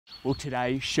Well,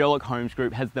 today Sherlock Holmes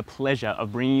Group has the pleasure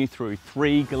of bringing you through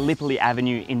 3 Gallipoli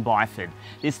Avenue in Byford.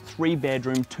 This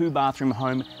 3-bedroom, 2-bathroom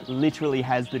home literally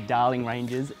has the Darling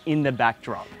Ranges in the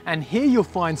backdrop. And here you'll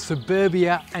find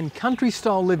suburbia and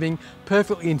country-style living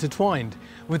perfectly intertwined,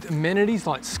 with amenities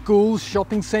like schools,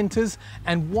 shopping centres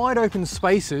and wide open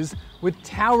spaces with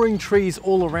towering trees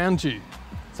all around you.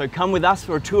 So come with us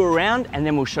for a tour around and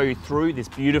then we'll show you through this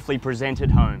beautifully presented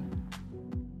home.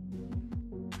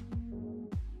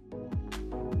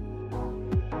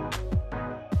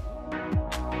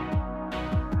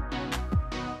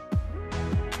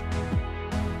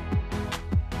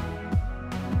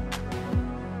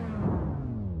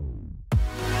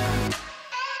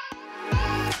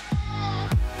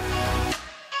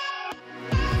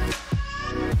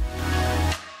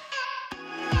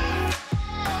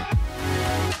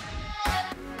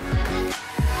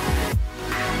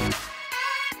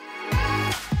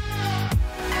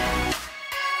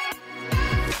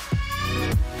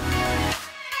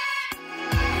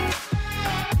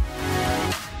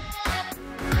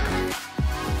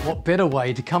 What better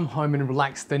way to come home and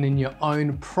relax than in your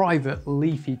own private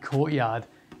leafy courtyard,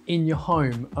 in your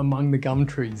home among the gum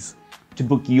trees. To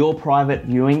book your private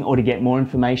viewing or to get more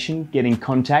information, get in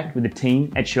contact with the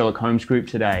team at Sherlock Holmes Group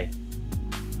today.